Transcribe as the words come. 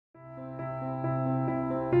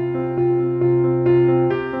Hi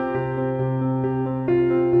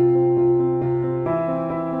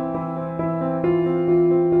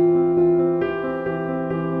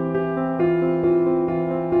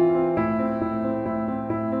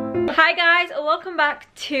guys, welcome back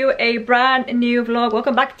to a brand new vlog.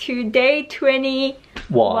 Welcome back to day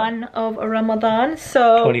 21 of Ramadan.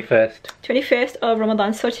 So 21st of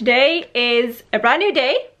Ramadan. So today is a brand new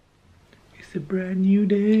day. It's a brand new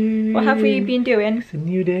day. What have we been doing? It's a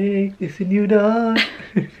new day. It's a new dawn.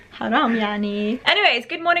 Haram yani. Anyways,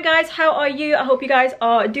 good morning guys, how are you? I hope you guys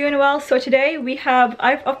are doing well. So today we have,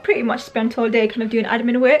 I've pretty much spent all day kind of doing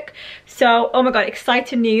admin work. So oh my god,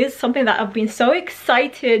 exciting news, something that I've been so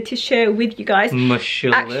excited to share with you guys.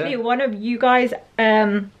 Mashallah. Actually one of you guys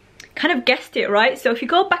kind of guessed it, right? So if you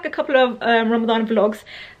go back a couple of Ramadan vlogs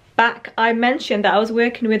back, I mentioned that I was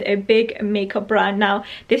working with a big makeup brand. Now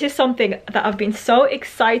this is something that I've been so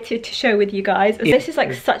excited to share with you guys. This is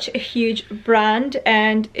like such a huge brand,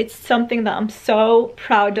 and it's something that I'm so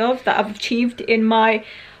proud of, that I've achieved in my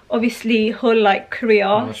obviously whole like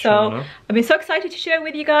career. So I've been so excited to share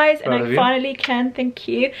with you guys, and I finally can. Thank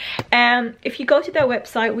you. If you go to their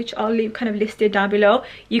website, which I'll leave kind of listed down below,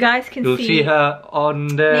 you guys can see her on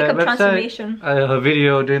the makeup website, transformation, her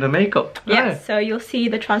video doing the makeup. Yeah, so you'll see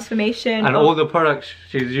the transformation and all the products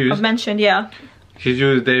she's used. I've mentioned, yeah. She's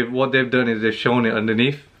used, what they've done is they've shown it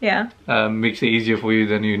underneath. Yeah. Makes it easier for you,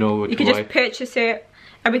 then you know what you can just purchase it.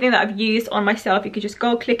 Everything that I've used on myself, you can just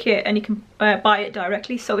go click it and you can buy it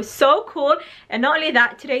directly. So it's so cool. And not only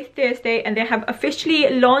that, today's Thursday and they have officially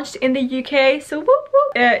launched in the UK. So whoop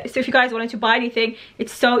whoop. So if you guys wanted to buy anything,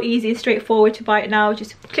 it's so easy and straightforward to buy it now.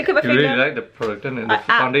 Just click of a finger. You really like the product, didn't it? The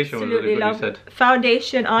foundation was really good, you said.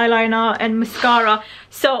 Foundation, eyeliner and mascara.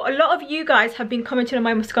 So a lot of you guys have been commenting on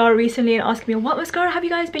my mascara recently and asking me, what mascara have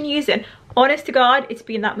you guys been using? Honest to God, it's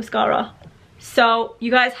been that mascara. So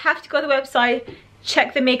you guys have to go to the website,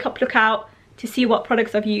 check the makeup lookout to see what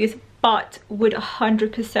products I've used, but would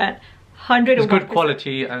 100%, 101%. It's good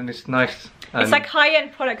quality and it's nice. And it's like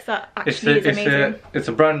high-end products that actually is amazing. It's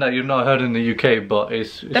a brand that you've not heard in the UK, but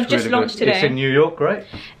it's they've just really launched good. today. It's in New York, right?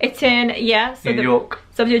 It's in, yeah. So New York.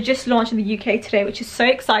 So they've just launched in the UK today, which is so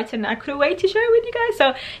exciting. I couldn't wait to share it with you guys.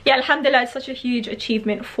 So yeah, alhamdulillah, it's such a huge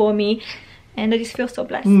achievement for me. And I just feel so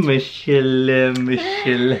blessed. Mashallah,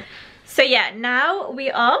 mashallah. So yeah, now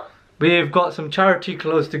we've got some charity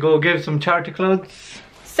clothes to go give, some charity clothes.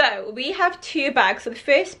 So we have two bags. So the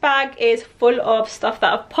first bag is full of stuff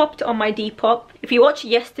that I've popped on my Depop. If you watched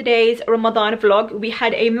yesterday's Ramadan vlog, we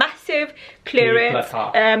had a massive clearance,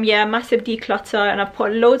 massive declutter, and I've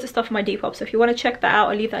put loads of stuff on my Depop. So if you want to check that out,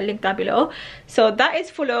 I'll leave that link down below. So that is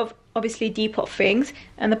full of obviously Depop things,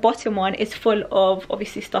 and the bottom one is full of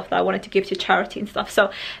obviously stuff that I wanted to give to charity and stuff. So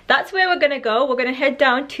that's where we're gonna go. We're gonna head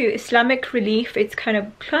down to Islamic Relief. It's kind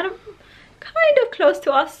of close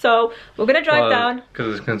to us, so we're gonna drive down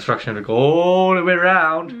because it's construction to go all the way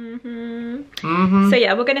around. So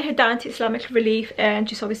yeah, we're gonna head down to Islamic Relief and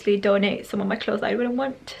just obviously donate some of my clothes that I wouldn't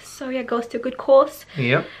want. So yeah, it goes to a good cause.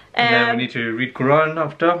 Yep. And then we need to read Quran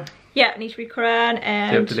after. Yeah, I need to read Quran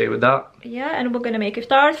and stay up to date with that. Yeah, and we're gonna make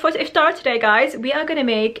iftar. For iftar today, guys, we are gonna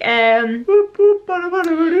make a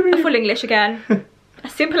full English again.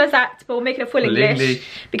 As simple as that, but we're making a full English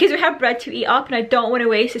because we have bread to eat up and I don't want to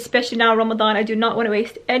waste, especially now Ramadan. I do not want to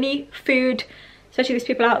waste any food, especially these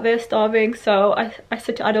people out there starving. So I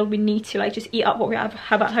said to Adil, we need to like just eat up what we have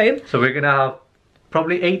at home. So we're gonna have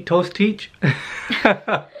probably 8 toast each.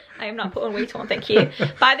 I am not putting weight on, thank you.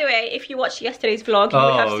 By the way, if you watched yesterday's vlog, you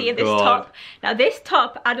would have seen this top. Now this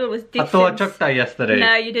top, Adil was dissing. I thought I chucked that yesterday.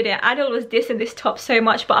 No, you didn't. Adil was dissing this top so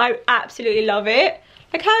much, but I absolutely love it.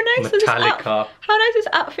 Like how nice does this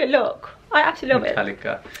outfit look? I absolutely love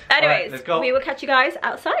it. Anyways, right, we will catch you guys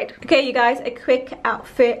outside. Okay, you guys, a quick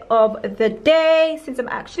outfit of the day. Since I'm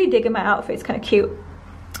actually digging my outfit, it's kind of cute.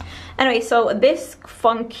 Anyway, so this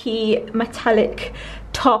funky metallic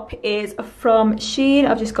top is from Shein.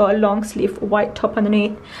 I've just got a long sleeve white top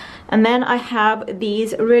underneath. And then I have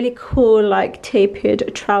these really cool like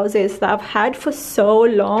tapered trousers that I've had for so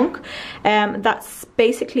long. That's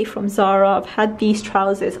basically from Zara. I've had these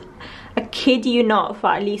trousers, I kid you not, for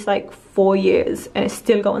at least like 4 years and it's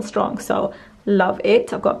still going strong. So love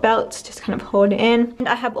it. I've got belts just kind of hold it in. And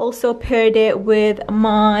I have also paired it with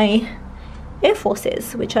my Air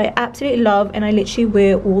Forces, which I absolutely love and I literally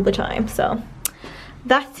wear all the time. So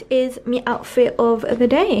that is my outfit of the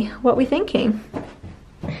day. What are we thinking?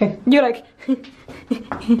 You're like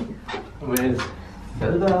where's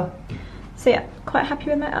Zelda? So yeah, quite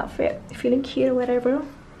happy with my outfit, feeling cute or whatever.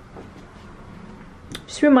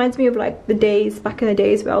 Just reminds me of like the days back in the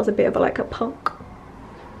days where I was a bit of like a punk,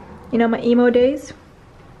 you know, my emo days.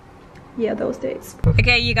 Yeah, those days.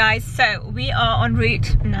 Okay, you guys, so we are en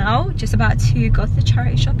route now, just about to go to the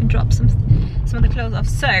charity shop and drop some of the clothes off.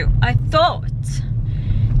 So I thought,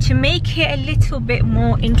 to make it a little bit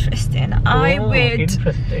more interesting, I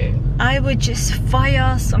would just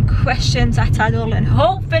fire some questions at Adol, and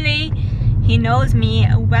hopefully he knows me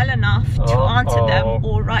well enough to answer them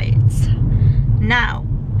all right. Now,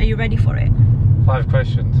 are you ready for it? 5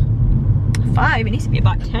 questions. 5? It needs to be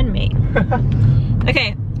about 10, mate.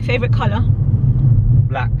 Okay, favorite color?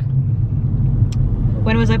 Black.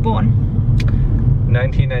 When was I born?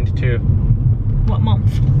 1992. What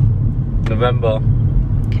month? November.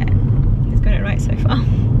 Okay, he's got it right so far.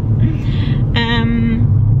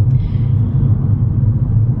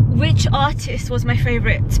 Which artist was my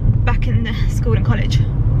favorite back in the school and college?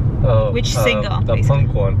 Oh, which singer? The basically?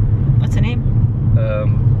 punk one. What's her name?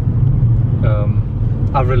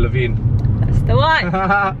 Avril Lavigne. That's the one.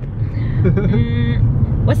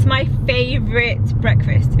 What's my favorite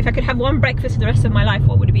breakfast? If I could have one breakfast for the rest of my life,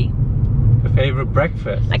 what would it be? Your favorite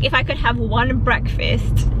breakfast? Like if I could have one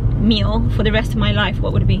breakfast meal for the rest of my life,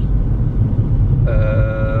 what would it be?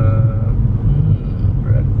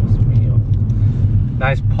 Breakfast meal.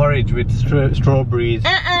 Nice porridge with strawberries.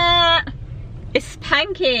 It's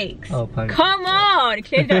pancakes. Oh, pancakes. Come on, you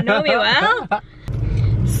clearly don't know me well.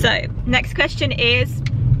 So, next question is,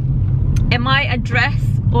 am I a dress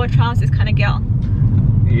or a trousers kind of girl?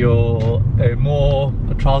 You're more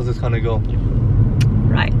a trousers kind of girl.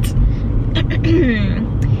 Right.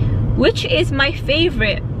 Which is my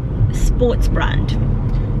favorite sports brand?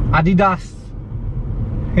 Adidas.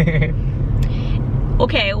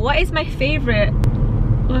 Okay, what is my favorite?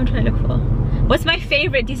 What am I trying to look for? What's my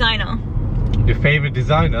favorite designer? Your favorite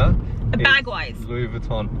designer? Bag-wise. Louis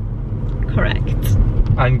Vuitton. Correct.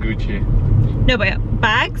 And Gucci. No, but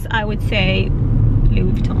bags, I would say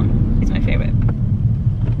Louis Vuitton is my favorite.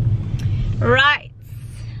 Right.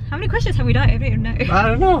 How many questions have we done? I don't even know. I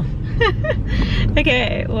don't know.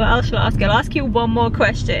 Okay, what else shall I ask? I'll ask you one more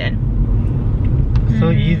question. So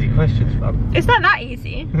easy questions, fam. It's not that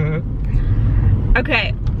easy.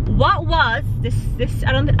 Okay, what was this?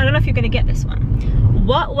 I don't know if you're gonna get this one.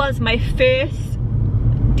 What was my first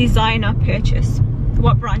designer purchase?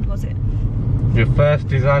 What brand was it? Your first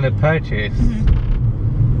designer purchase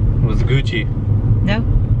was Gucci. No,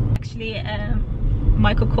 actually,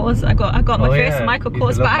 Michael Kors. I got my first Michael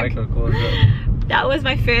Kors bag. Michael Kors, yeah. That was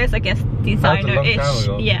my first, I guess, designer-ish. That was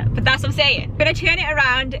a long time ago. Yeah, but that's what I'm saying. I'm gonna turn it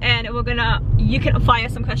around and you can fire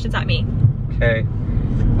some questions at me. Okay.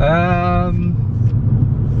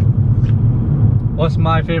 What's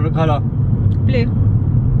my favorite color? Blue.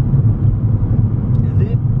 Is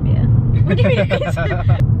it? Yeah. What do you mean?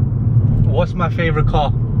 What's my favorite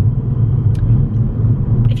car?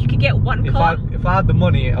 If you could get one car. If I had the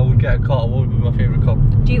money, I would get a car. What would be my favorite car?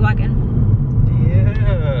 G-Wagon.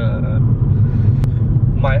 Yeah.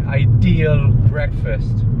 My ideal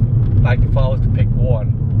breakfast, like if I was to pick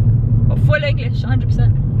one. Full English,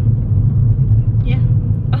 100%. Yeah,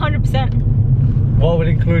 100%. What would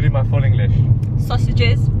include in my full English?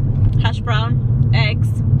 Sausages, hash brown, eggs,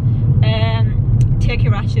 turkey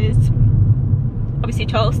rashers, obviously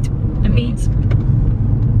toast and beans.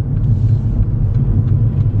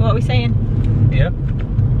 What are we saying? Yeah.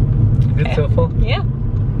 Good so far. Yeah.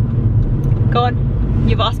 Go on.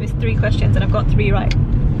 You've asked me 3 questions and I've got 3 right.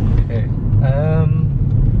 Okay.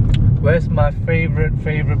 Where's my favorite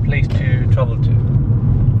place to travel to?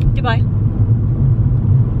 Dubai.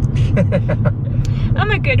 I'm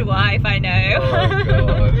a good wife, I know. Oh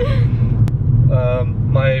god.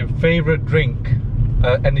 My favorite drink,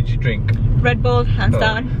 energy drink. Red Bull, hands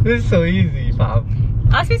down. This is so easy, fam.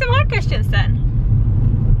 Ask me some hard questions then.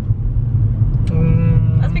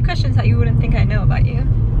 Ask me questions that you wouldn't think I know about you.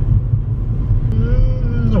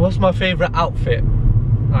 What's my favorite outfit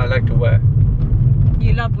I like to wear?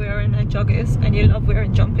 You love wearing joggers and you love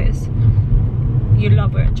wearing jumpers. You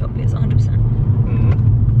love wearing jumpers, 100%.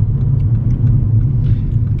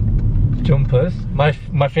 Jumpers? My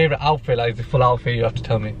favorite outfit, like the full outfit, you have to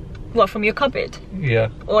tell me. What, from your cupboard? Yeah.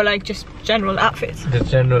 Or like just general outfits? The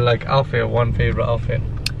general like outfit, one favorite outfit.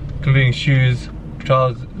 Including shoes,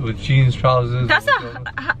 trousers, with jeans, trousers. That's a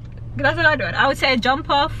hard one. I would say a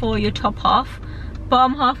jumper for your top half.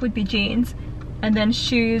 Bottom half would be jeans. And then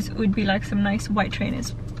shoes would be like some nice white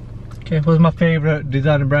trainers. Okay, what's my favorite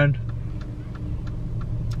designer brand?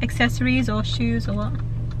 Accessories or shoes or what?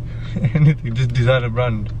 Anything, just designer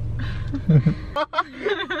brand.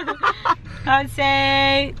 I would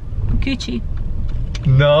say Gucci.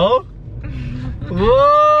 No.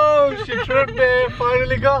 Whoa, she tripped there,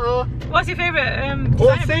 finally got her. What's your favourite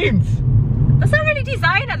All Saints. That's not really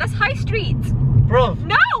designer, that's high street. Bro.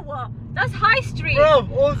 No! That's high street. Bro,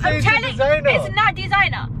 All Saints is designer. It's not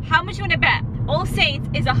designer. How much you want to bet? All Saints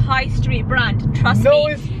is a high street brand. Trust me. No,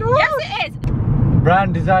 it's not. Yes, it is.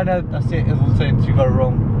 Brand designer. That's it. It's All Saints. You got it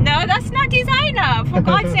wrong. No, that's not designer. For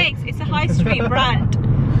God's sakes, it's a high street brand.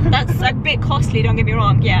 That's a bit costly. Don't get me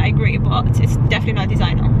wrong. Yeah, I agree, but it's definitely not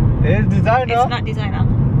designer. It's designer. It's not designer.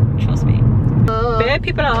 Trust me. Bare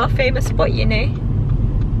people are a famous spot, you know.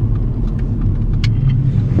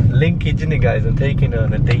 Linkage, innit, guys? I'm taking her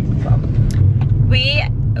on a date, fam.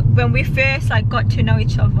 When we first like got to know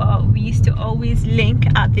each other, we used to always link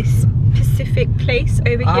at this specific place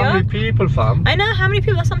over here. How many people, fam? I know how many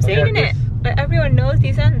people. That's what I'm saying, innit? Like everyone knows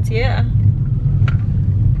these ends, yeah.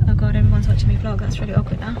 Oh god, everyone's watching me vlog. That's really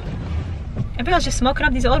awkward now. Everyone's just smoking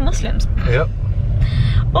up. These old Muslims. Yep.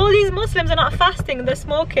 All these Muslims are not fasting. They're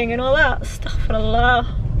smoking and all that. Astaghfirullah.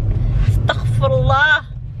 Astaghfirullah.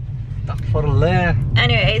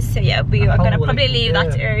 Anyways, so yeah, we are gonna probably leave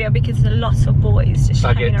that area because there's lots of boys just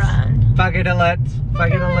hanging around. Faggot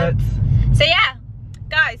alerts. So yeah,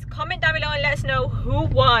 guys, comment down below and let us know who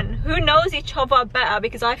won, who knows each other better,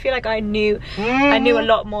 because I feel like I knew a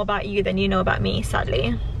lot more about you than you know about me,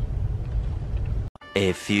 sadly.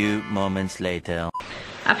 A few moments later.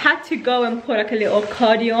 I've had to go and put like a little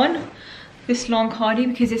cardi on, this long cardi,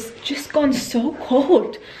 because it's just gone so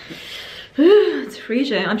cold. It's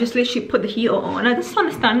freezing. I'm just literally put the heater on. I just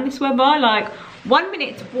understand this weather. Like 1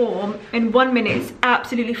 minute it's warm and 1 minute it's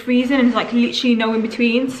absolutely freezing, and it's like literally no in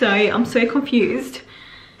between. So I'm so confused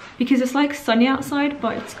because it's like sunny outside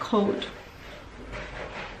but it's cold.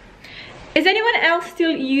 Is anyone else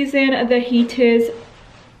still using the heaters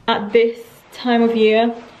at this time of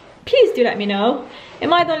year? Please do let me know.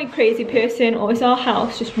 Am I the only crazy person, or is our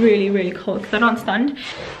house just really cold? Because I don't understand.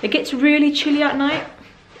 It gets really chilly at night.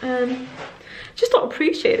 Just don't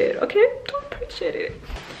appreciate it, okay? Don't appreciate it.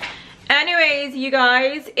 Anyways, you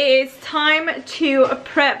guys, it's time to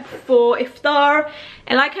prep for iftar,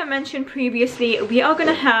 and like I mentioned previously, we are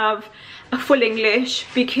gonna have a full English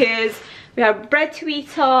because we have bread to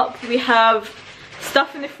eat up, we have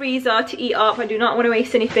stuff in the freezer to eat up. I do not want to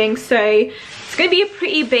waste anything, so it's gonna be a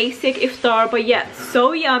pretty basic iftar, but yet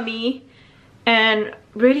so yummy and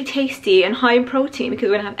really tasty and high in protein, because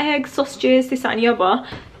we're gonna have eggs, sausages, this, that and the other.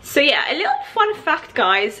 So yeah, a little fun fact,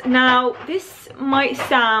 guys. Now this might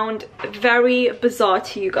sound very bizarre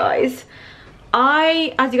to you guys.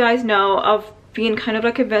 As you guys know, I've been kind of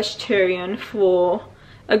like a vegetarian for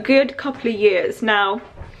a good couple of years now.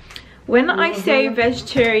 When I say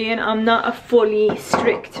vegetarian, I'm not a fully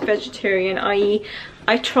strict vegetarian, i.e.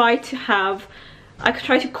 I try to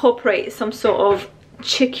incorporate some sort of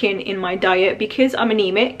chicken in my diet because I'm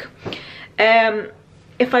anemic.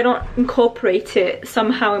 If I don't incorporate it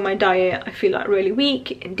somehow in my diet, I feel like really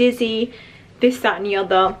weak and dizzy, this, that and the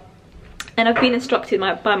other. And I've been instructed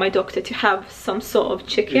by my doctor to have some sort of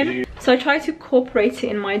chicken. So I try to incorporate it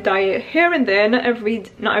in my diet here and there, not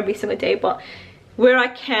every single day, but where I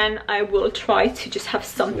can, I will try to just have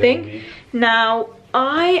something. Now,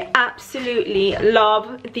 I absolutely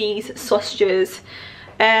love these sausages.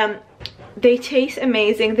 They taste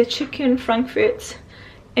amazing. The chicken frankfurts,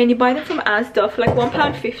 and you buy them from Asda for like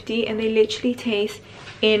 £1.50, and they literally taste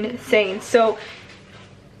insane. So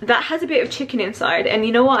that has a bit of chicken inside, and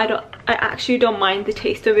you know what, I actually don't mind the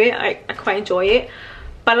taste of it. I quite enjoy it.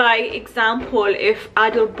 But like example, if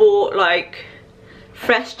Adil bought like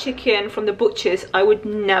fresh chicken from the butchers, I would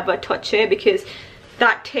never touch it because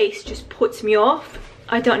that taste just puts me off.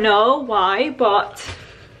 I don't know why, but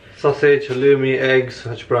sausage, halloumi, eggs,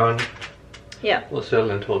 hash brown. Yeah.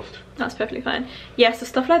 Mozzarella and toast. That's perfectly fine. Yeah, so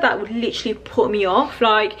stuff like that would literally put me off.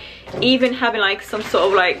 Like even having like some sort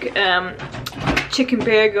of like chicken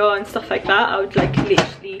burger and stuff like that, I would like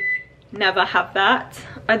literally never have that.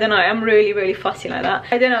 I don't know, I'm really fussy like that.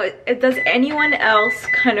 I don't know, does anyone else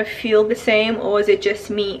kind of feel the same, or is it just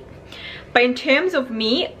me? But in terms of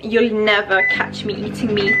meat, you'll never catch me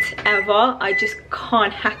eating meat ever. I just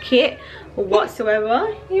can't hack it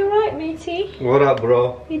whatsoever. You right, matey? What up,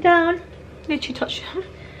 bro? You down? Literally touch him.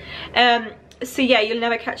 So yeah, you'll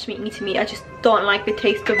never catch me eating meat. I just don't like the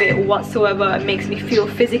taste of it whatsoever. It makes me feel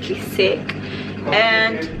physically sick,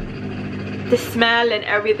 and the smell and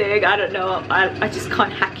everything, I don't know, I just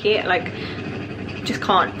can't hack it, like just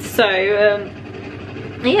can't. So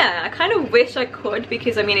yeah, I kind of wish I could,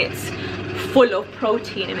 because I mean it's full of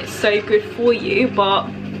protein and it's so good for you, but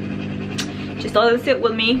just doesn't sit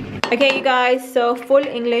with me. Okay you guys, so full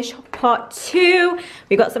English part 2.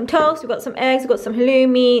 We got some toast, we got some eggs, we got some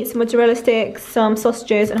halloumi, some mozzarella sticks, some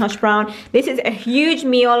sausages and hash brown. This is a huge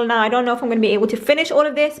meal. Now I don't know if I'm going to be able to finish all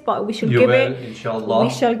of this, but we shall give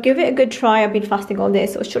it a good try. I've been fasting all day,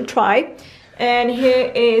 so I should try. And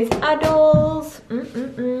here is Adol's.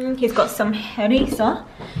 He's got some harissa.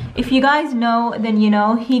 If you guys know, then you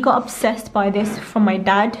know, he got obsessed by this from my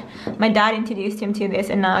dad. My dad introduced him to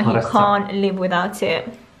this and now he can't live without it.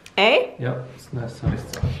 Eh? Yeah, it's nice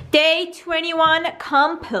harissa. Day 21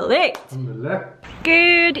 complete.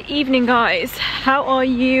 Good evening, guys. How are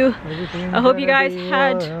you? I hope you guys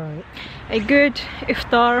had a good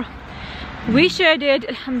iftar. We sure did,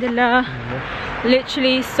 alhamdulillah.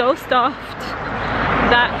 Literally so stuffed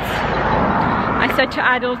that I said to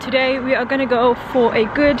Adil, today we are gonna go for a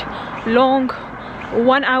good long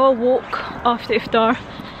 1 hour walk after iftar,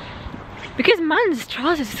 because man's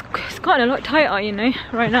trousers has gotten a lot tighter, you know,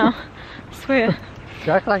 right now. I swear.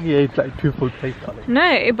 You act like you ate like 2 full plates, darling.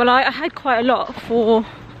 No, but I had quite a lot for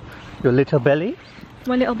your little belly.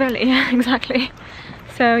 My little belly, yeah, exactly.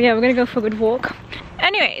 So yeah, we're gonna go for a good walk.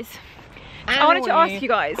 Anyways, I wanted to ask you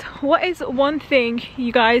guys, what is one thing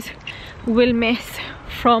you guys will miss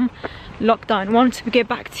from lockdown once we get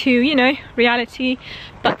back to, you know, reality,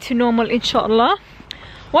 back to normal, inshallah?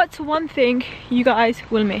 What's one thing you guys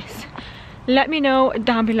will miss? Let me know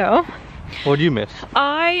down below. What do you miss?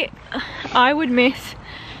 I would miss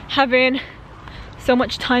having so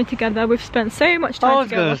much time together. We've spent so much time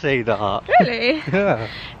together. I was gonna say that. Really?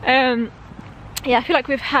 Yeah. Yeah, I feel like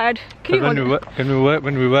we've had. When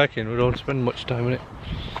we're working, we don't spend much time on it.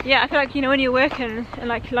 Yeah, I feel like, you know, when you're working and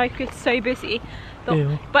like life gets so busy.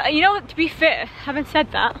 But you know, to be fair, having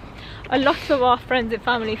said that, a lot of our friends and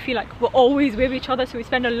family feel like we're always with each other, so we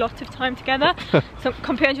spend a lot of time together. So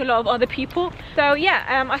compared to a lot of other people. So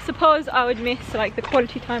yeah, I suppose I would miss like the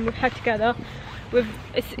quality time we've had together.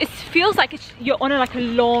 It feels like you're on a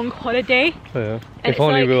long holiday. Yeah. If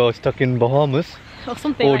only we were stuck in Bahamas. Or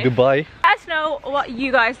something. Or like. Dubai. Let us know what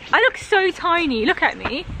you guys. I look so tiny. Look at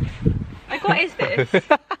me. Like, what is this?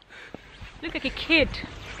 Look like a kid.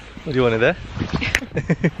 What do you want in there?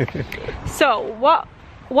 So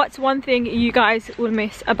what's one thing you guys will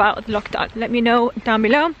miss about the lockdown? Let me know down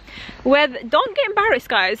below. Don't get embarrassed,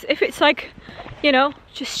 guys. If it's like, you know,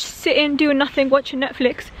 just sitting doing nothing, watching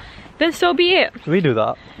Netflix, then so be it. We do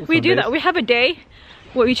that. We do that. We have a day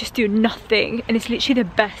where we just do nothing, and it's literally the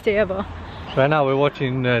best day ever. Right now we're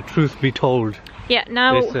watching Truth Be Told. Yeah,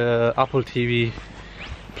 now it's Apple TV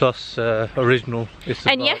Plus original.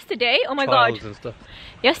 And yesterday, oh my god,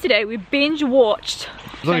 yesterday we binge watched.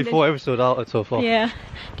 There's only 4 episodes out so far. Yeah,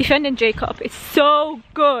 Defending Jacob. It's so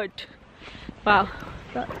good. Wow,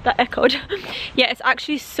 that echoed. Yeah, it's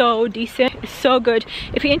actually so decent. It's so good.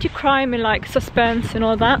 If you're into crime and like suspense and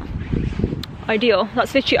all that, ideal.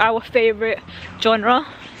 That's literally our favorite genre.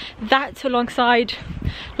 That alongside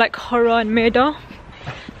like horror and murder,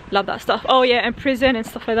 love that stuff. Oh yeah, and prison and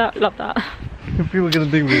stuff like that, love that. People are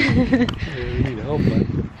gonna think we need help,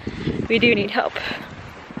 man. We do need help.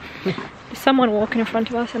 There's someone walking in front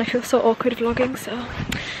of us and I feel so awkward vlogging, so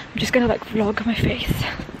I'm just gonna like vlog my face.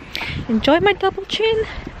 Enjoy my double chin,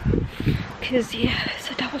 because yeah,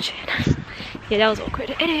 it's a double chin. Yeah, that was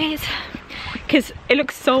awkward. Anyways, because it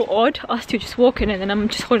looks so odd, us two just walking and then I'm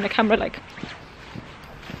just holding the camera like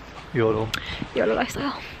YOLO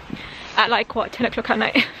lifestyle at like what, 10 o'clock at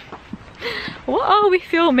night. What are we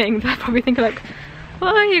filming? They're probably thinking like,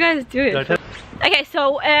 what are you guys doing? Okay,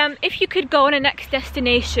 so if you could go on a next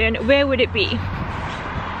destination, where would it be?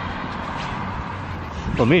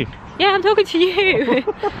 For me? Yeah, I'm talking to you.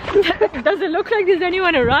 Does it look like there's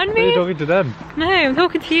anyone around me? Are you talking to them? No, I'm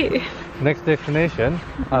talking to you. Next destination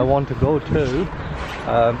I want to go to,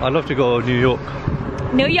 I'd love to go to New York.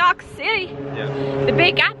 New York City? Yeah. The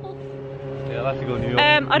Big Apple? Yeah, I'd like to go to New York.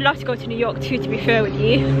 I'd love to go to New York too, to be fair with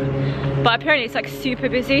you. But apparently it's like super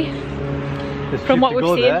busy. It's from what we've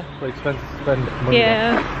seen. There, but expensive to spend money.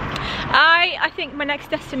 Yeah. I think my next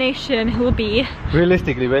destination will be...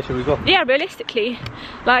 Realistically, where should we go? Yeah, realistically.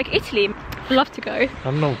 Like Italy. I'd love to go.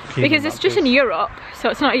 I'm not keen because it's just in Europe, so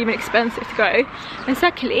it's not even expensive to go. And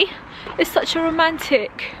secondly, it's such a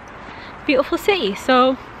romantic, beautiful city.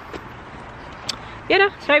 So, you know,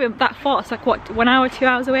 it's not even that far. It's like what, 1 hour, 2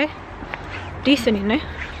 hours away? Decent, you know.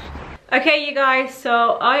 Okay, you guys,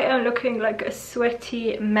 so I am looking like a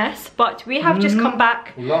sweaty mess, but we have just come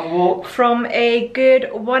back from a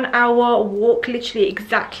good 1 hour walk, literally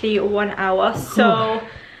exactly 1 hour. So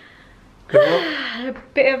a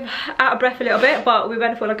bit of out of breath a little bit, but we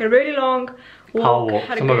went for like a really long walk. Power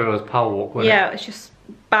walk. Some of it was power walk, wasn't it? Yeah, it's just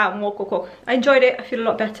bam, walk. I enjoyed it. I feel a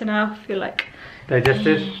lot better now. I feel like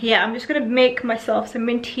digested. Yeah, I'm just gonna make myself some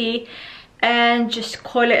mint tea and just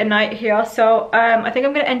call it a night here. So I think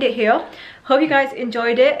I'm gonna end it here. Hope you guys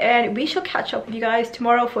enjoyed it, and we shall catch up with you guys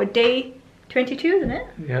tomorrow for day 22, isn't it?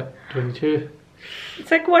 Yeah, 22. It's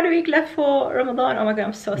like 1 week left for Ramadan. Oh my god,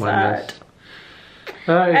 I'm so sad.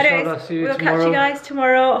 Anyways, we'll catch you guys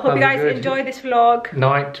tomorrow. Hope you guys enjoy this vlog.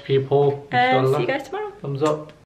 Night, people. And see you guys tomorrow. Thumbs up.